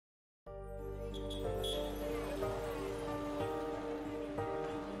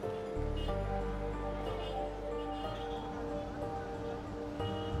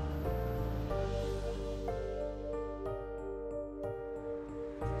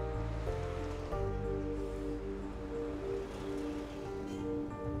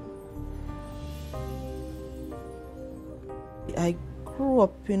grew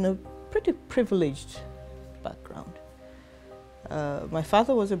up in a pretty privileged background. My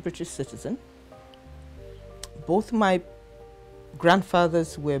father was a British citizen. Both my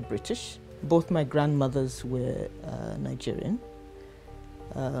grandfathers were British. Both my grandmothers were Nigerian.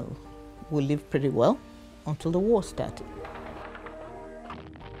 We lived pretty well until the war started.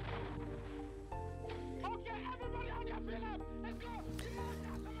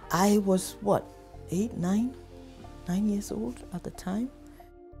 I was, what, 9 years old at the time.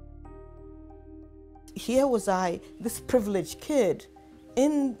 Here was I, this privileged kid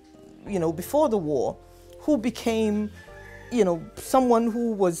before the war, who became, someone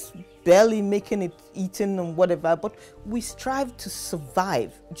who was barely making it, eating and whatever, but we strived to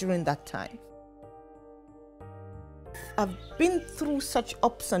survive during that time. I've been through such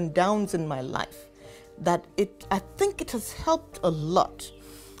ups and downs in my life that I think it has helped a lot.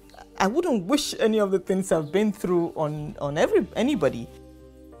 I wouldn't wish any of the things I've been through on anybody.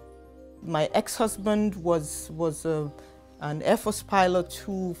 My ex-husband was an Air Force pilot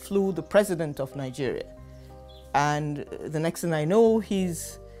who flew the president of Nigeria. And the next thing I know,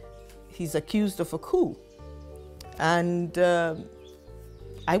 he's accused of a coup. And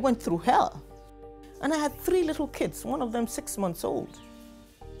I went through hell. And I had 3 little kids, one of them 6 months old.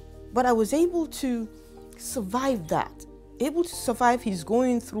 But I was able to survive that. Able to survive his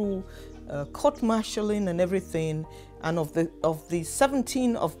going through court-martialing and everything, and of the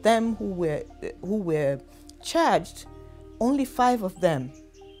 17 of them who were charged, only 5 of them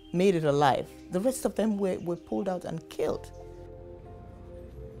made it alive. The rest of them were pulled out and killed.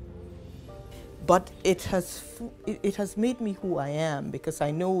 But it has made me who I am, because I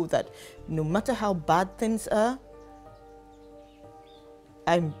know that no matter how bad things are,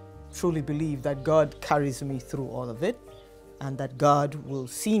 I truly believe that God carries me through all of it, and that God will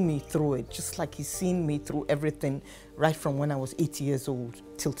see me through it, just like He's seen me through everything right from when I was 8 years old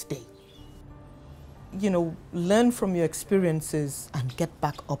till today. Learn from your experiences and get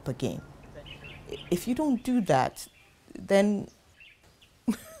back up again. If you don't do that, then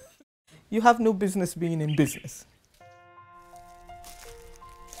you have no business being in business.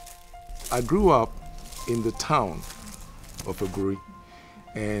 I grew up in the town of Aguri,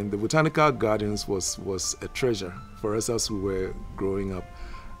 and the botanical gardens was a treasure for us as we were growing up.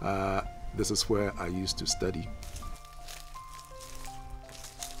 This is where I used to study.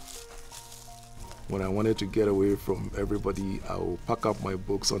 When I wanted to get away from everybody, I would pack up my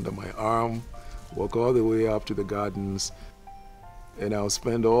books under my arm, walk all the way up to the gardens, and I'll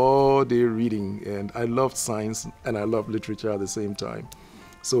spend all day reading. And I loved science and I loved literature at the same time.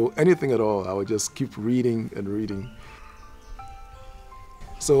 So anything at all, I would just keep reading and reading.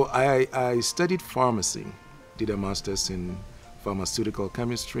 So I studied pharmacy, did a master's in pharmaceutical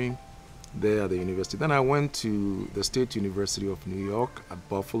chemistry there at the university. Then I went to the State University of New York at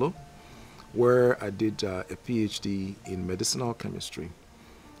Buffalo, where I did a PhD in medicinal chemistry.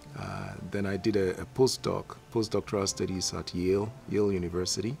 Then I did a postdoctoral studies at Yale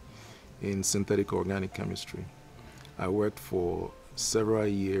University in synthetic organic chemistry. I worked for several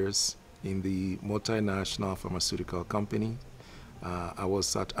years in the multinational pharmaceutical company. I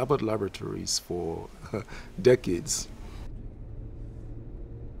was at Abbott Laboratories for decades.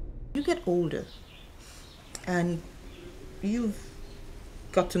 You get older and you've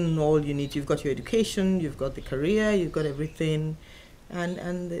gotten all you need. You've got your education, you've got the career, you've got everything.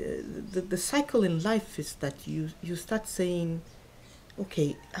 And the cycle in life is that you start saying,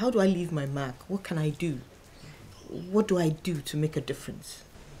 okay, how do I leave my mark? What can I do? What do I do to make a difference?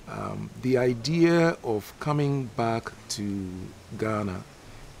 The idea of coming back to Ghana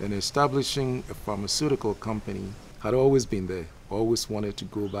and establishing a pharmaceutical company had always been there. Always wanted to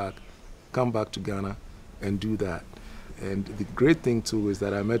come back to Ghana and do that. And the great thing too is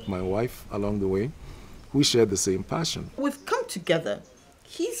that I met my wife along the way. We shared the same passion. We've come together.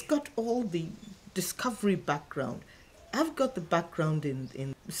 He's got all the discovery background. I've got the background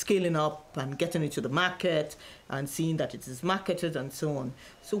in scaling up and getting into the market and seeing that it is marketed and so on.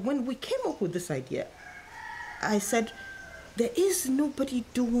 So when we came up with this idea, I said, there is nobody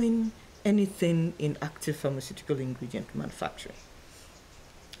doing anything in active pharmaceutical ingredient manufacturing.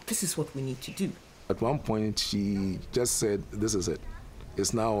 This is what we need to do. At one point, she just said, this is it.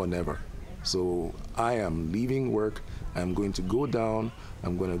 It's now or never. So I am leaving work. I'm going to go down.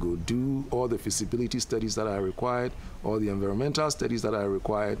 I'm going to go do all the feasibility studies that I required, all the environmental studies that I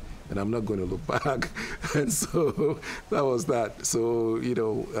required, and I'm not going to look back. And so that was that. So,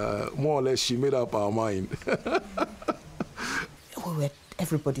 more or less, she made up our mind.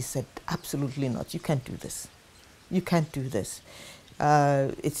 Everybody said, absolutely not. You can't do this. You can't do this.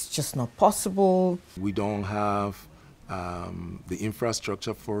 It's just not possible. We don't have the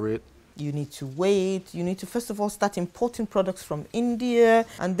infrastructure for it. You need to wait. You need to, first of all, start importing products from India,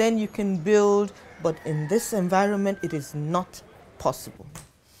 and then you can build. But in this environment, it is not possible.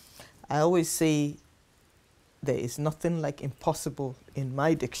 I always say there is nothing like impossible in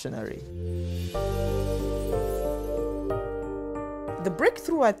my dictionary. The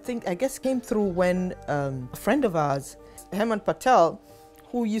breakthrough, I guess, came through when a friend of ours, Hemant Patel,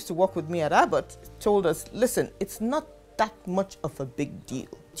 who used to work with me at Abbott, told us, listen, it's not that much of a big deal.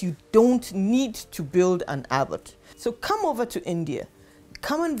 You don't need to build an Abbott. So come over to India,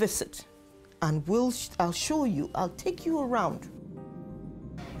 come and visit, and I'll show you, I'll take you around.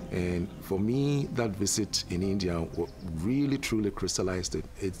 And for me, that visit in India really, truly crystallized it.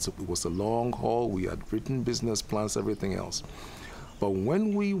 It was a long haul. We had written business plans, everything else. But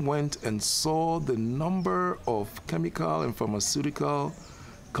when we went and saw the number of chemical and pharmaceutical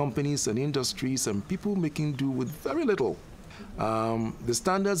companies and industries and people making do with very little, the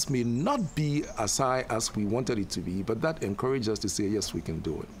standards may not be as high as we wanted it to be, but that encouraged us to say, yes, we can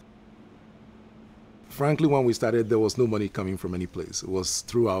do it. Frankly, when we started, there was no money coming from any place. It was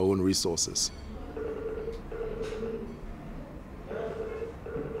through our own resources.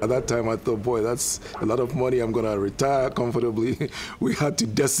 At that time, I thought, boy, that's a lot of money. I'm going to retire comfortably. We had to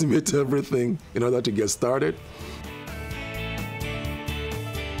decimate everything in order to get started.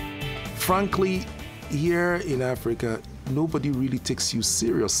 Frankly, here in Africa, nobody really takes you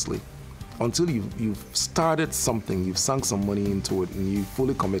seriously until you've started something, you've sunk some money into it, and you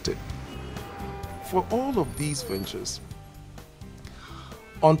fully committed. For all of these ventures,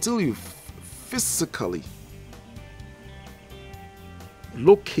 until you've physically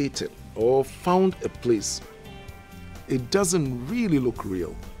located or found a place, it doesn't really look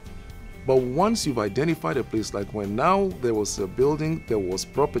real. But once you've identified a place, like when now there was a building, there was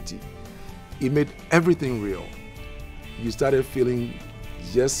property, it made everything real. You started feeling,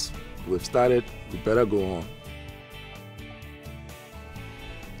 yes, we've started, we better go on.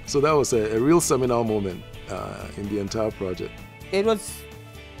 So that was a real seminal moment in the entire project. It was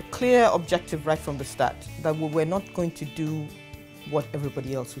a clear objective right from the start that we were not going to do what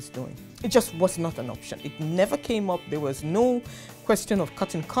everybody else was doing. It just was not an option. It never came up. There was no question of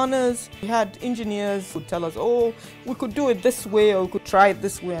cutting corners. We had engineers who tell us, oh, we could do it this way or we could try it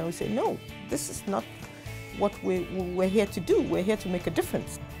this way. And we say, no, this is not what we're here to do. We're here to make a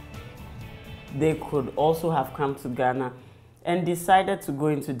difference. They could also have come to Ghana and decided to go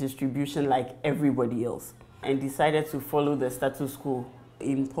into distribution like everybody else and decided to follow the status quo.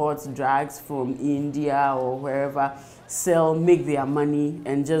 Import drugs from India or wherever, sell, make their money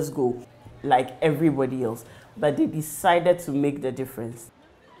and just go like everybody else. But they decided to make the difference.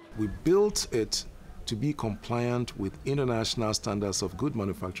 We built it to be compliant with international standards of good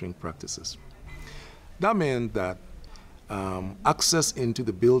manufacturing practices. That meant that access into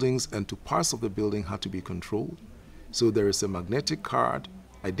the buildings and to parts of the building had to be controlled. So there is a magnetic card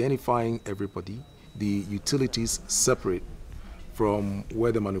identifying everybody, the utilities separate from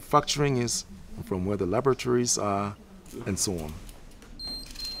where the manufacturing is, from where the laboratories are, and so on.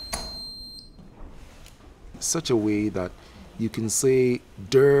 Such a way that you can say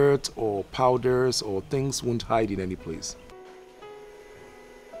dirt or powders or things won't hide in any place.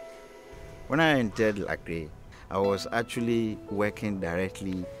 When I entered LaGray, I was actually working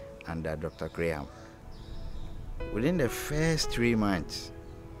directly under Dr. Graham. Within the first 3 months,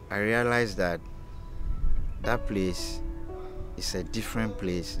 I realized that that place is a different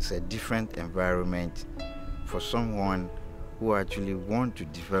place, it's a different environment for someone who actually wants to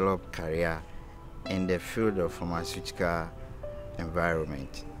develop career in the field of pharmaceutical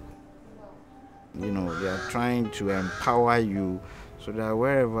environment. You know, they are trying to empower you so that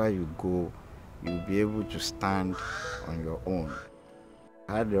wherever you go, you'll be able to stand on your own.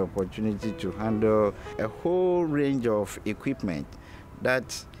 I had the opportunity to handle a whole range of equipment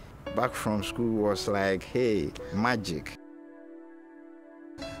that back from school was like, hey, magic.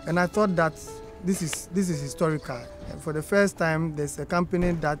 And I thought that this is historical. For the first time, there's a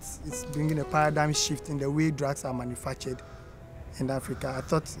company that is bringing a paradigm shift in the way drugs are manufactured in Africa. I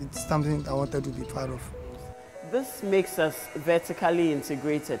thought it's something I wanted to be part of. This makes us vertically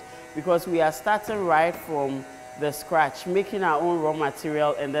integrated because we are starting right from the scratch, making our own raw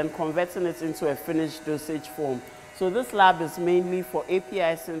material and then converting it into a finished dosage form. So this lab is mainly for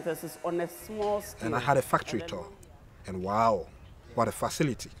API synthesis on a small scale. And I had a factory tour, and wow, what a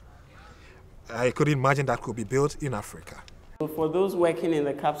facility. I couldn't imagine that could be built in Africa. So for those working in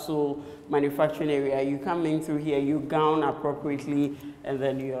the capsule manufacturing area, you come in through here, you gown appropriately, and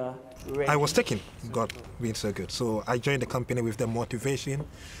then you are ready. I was taken, God being so good. So I joined the company with the motivation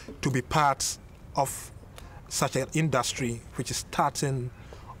to be part of such an industry which is starting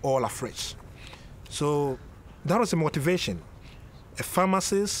all afresh. So that was the motivation. A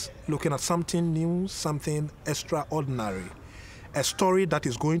pharmacist looking at something new, something extraordinary, a story that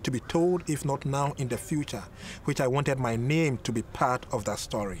is going to be told, if not now, in the future, which I wanted my name to be part of that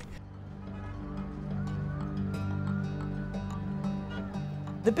story.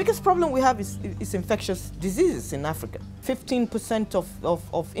 The biggest problem we have is infectious diseases in Africa. 15%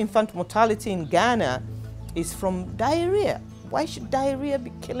 of infant mortality in Ghana is from diarrhea. Why should diarrhea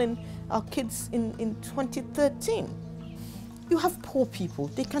be killing our kids in 2013? You have poor people,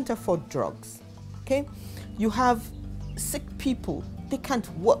 they can't afford drugs, okay? You have sick people, they can't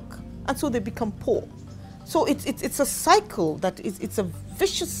work, and so they become poor. So it's a cycle it's a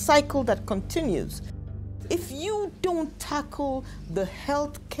vicious cycle that continues. If you don't tackle the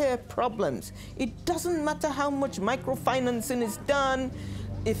healthcare problems, it doesn't matter how much microfinancing is done.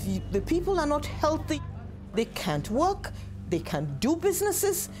 If the people are not healthy, they can't work, they can't do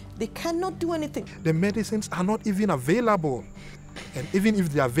businesses, they cannot do anything. The medicines are not even available. And even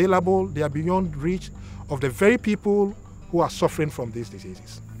if they are available, they are beyond reach of the very people who are suffering from these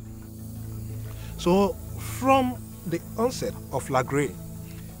diseases. So from the onset of LaGray,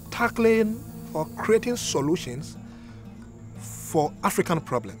 tackling or creating solutions for African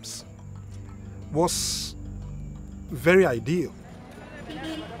problems was very ideal.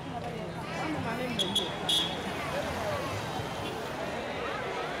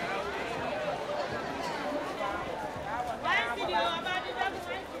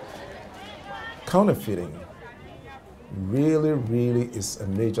 Counterfeiting really is a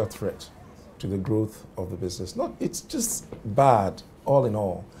major threat to the growth of the business. It's just bad all in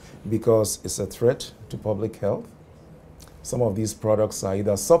all because it's a threat to public health. Some of these products are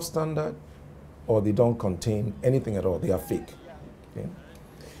either substandard or they don't contain anything at all. They are fake. Okay?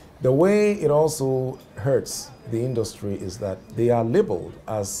 The way it also hurts the industry is that they are labeled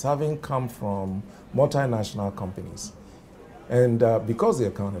as having come from multinational companies. And because they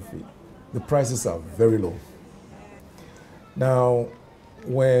are counterfeit, the prices are very low. Now,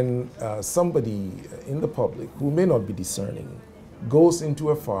 when somebody in the public who may not be discerning goes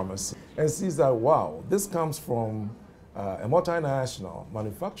into a pharmacy and sees that, wow, this comes from a multinational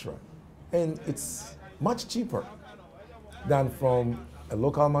manufacturer and it's much cheaper than from a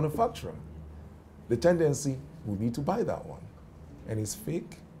local manufacturer, the tendency will be to buy that one. And it's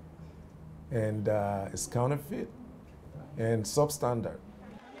fake, and it's counterfeit, and substandard.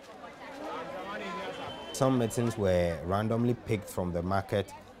 Some medicines were randomly picked from the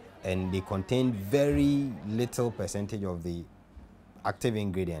market and they contained very little percentage of the active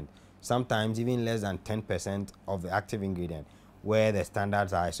ingredient, sometimes even less than 10% of the active ingredient, where the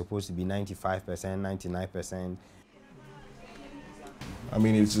standards are supposed to be 95%, 99%. I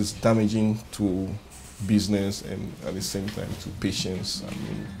mean, it's just damaging to business and at the same time to patients. I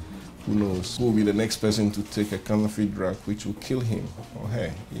mean, who knows who will be the next person to take a counterfeit drug which will kill him or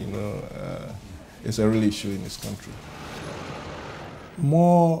her, you know. It's a real issue in this country.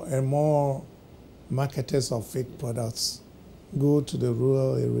 More and more marketers of fake products go to the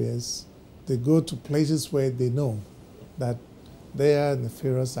rural areas. They go to places where they know that their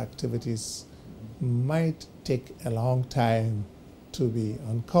nefarious activities might take a long time to be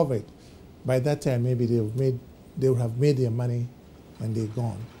uncovered. By that time, maybe they would have made their money and they're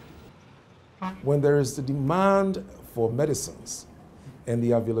gone. When there is the demand for medicines and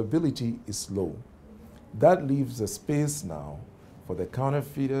the availability is low, that leaves a space now for the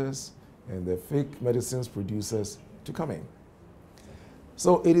counterfeiters and the fake medicines producers to come in.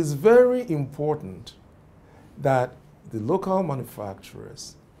 So it is very important that the local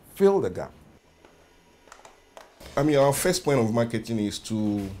manufacturers fill the gap. I mean, our first point of marketing is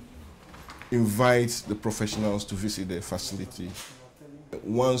to invite the professionals to visit the facility.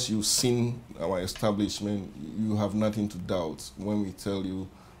 Once you've seen our establishment, you have nothing to doubt when we tell you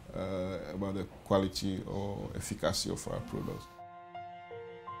about the quality or efficacy of our products.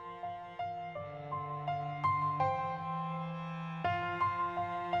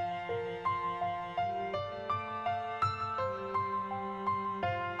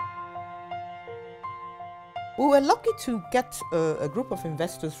 We were lucky to get a group of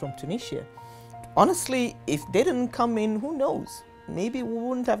investors from Tunisia. Honestly, if they didn't come in, who knows? Maybe we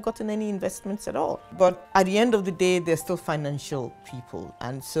wouldn't have gotten any investments at all. But at the end of the day, they're still financial people.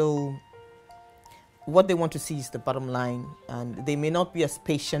 And so what they want to see is the bottom line. And they may not be as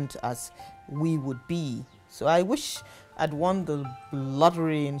patient as we would be. So I wish I'd won the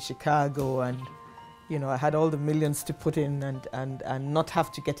lottery in Chicago and, you know, I had all the millions to put in and not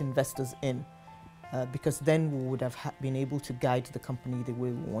have to get investors in. Because then we would have been able to guide the company the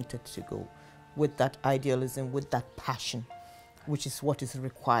way we wanted to go. with that idealism, with that passion, which is what is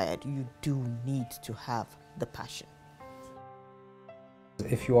required. You do need to have the passion.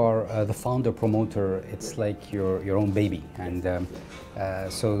 If you are the founder promoter, it's like your own baby, and there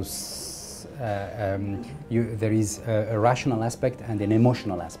is a rational aspect and an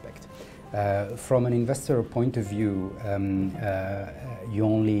emotional aspect. From an investor point of view, you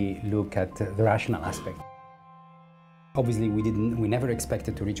only look at the rational aspect. Obviously, we never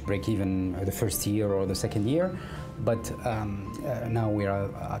expected to reach break-even the first year or the second year, but now we are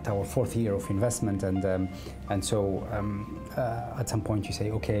at our fourth year of investment, and so at some point you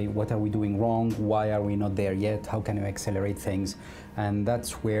say, okay, what are we doing wrong? Why are we not there yet? How can we accelerate things? And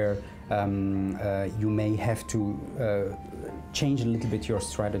that's where you may have to change a little bit your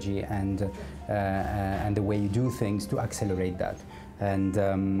strategy and the way you do things to accelerate that. And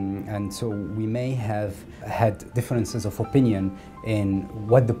so we may have had differences of opinion in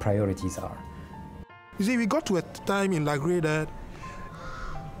what the priorities are. You see, we got to a time in LaGray that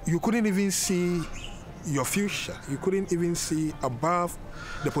you couldn't even see your future. You couldn't even see above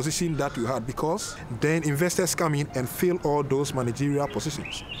the position that you had, because then investors come in and fill all those managerial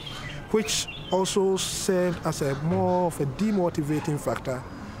positions, which also served as a more of a demotivating factor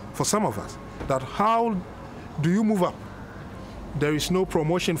for some of us. That how do you move up? There is no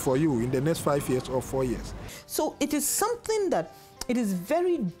promotion for you in the next 5 years or 4 years. So it is something that it is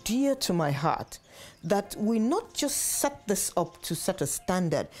very dear to my heart, that we not just set this up to set a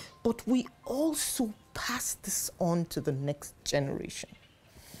standard, but we also pass this on to the next generation.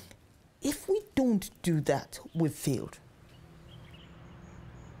 If we don't do that, we've failed.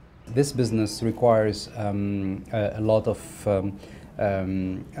 This business requires a lot of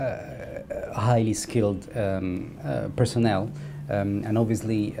highly skilled personnel, and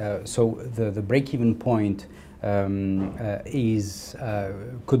obviously, so the break-even point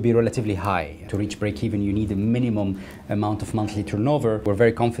could be relatively high. To reach break-even, you need a minimum amount of monthly turnover. We're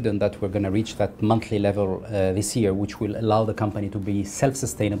very confident that we're going to reach that monthly level this year, which will allow the company to be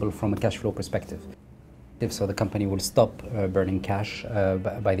self-sustainable from a cash flow perspective. So the company will stop burning cash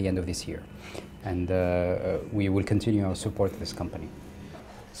by the end of this year, and we will continue our support of this company.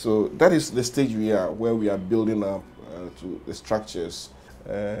 So that is the stage we are, where we are building up to the structures.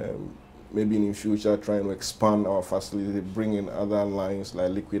 Maybe in the future trying to expand our facility, bring in other lines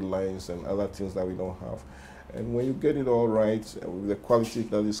like liquid lines and other things that we don't have. And when you get it all right, with the quality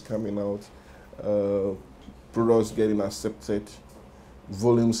that is coming out, products getting accepted,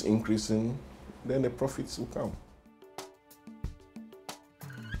 volumes increasing, then the profits will come.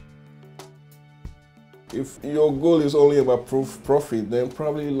 If your goal is only about profit, then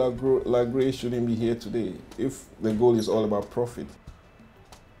probably LaGray shouldn't be here today, if the goal is all about profit.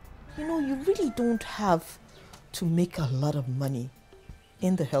 You know, you really don't have to make a lot of money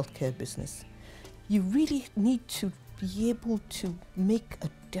in the healthcare business. You really need to be able to make a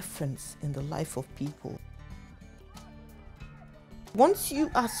difference in the life of people. Once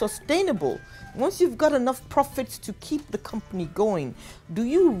you are sustainable, once you've got enough profits to keep the company going, do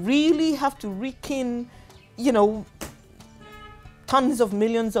you really have to rake in, you know, tons of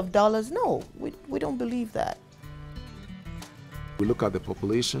millions of dollars? No, we don't believe that. We look at the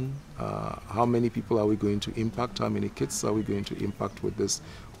population, how many people are we going to impact, how many kids are we going to impact with this.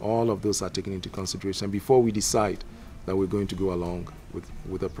 All of those are taken into consideration before we decide that we're going to go along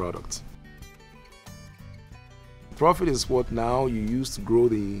with a product. Profit is what now you use to grow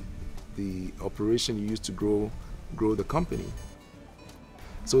the operation, you use to grow the company.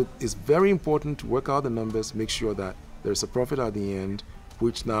 So it's very important to work out the numbers, make sure that there's a profit at the end,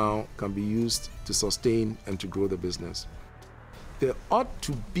 which now can be used to sustain and to grow the business. There ought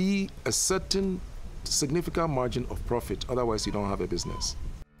to be a certain significant margin of profit, otherwise you don't have a business.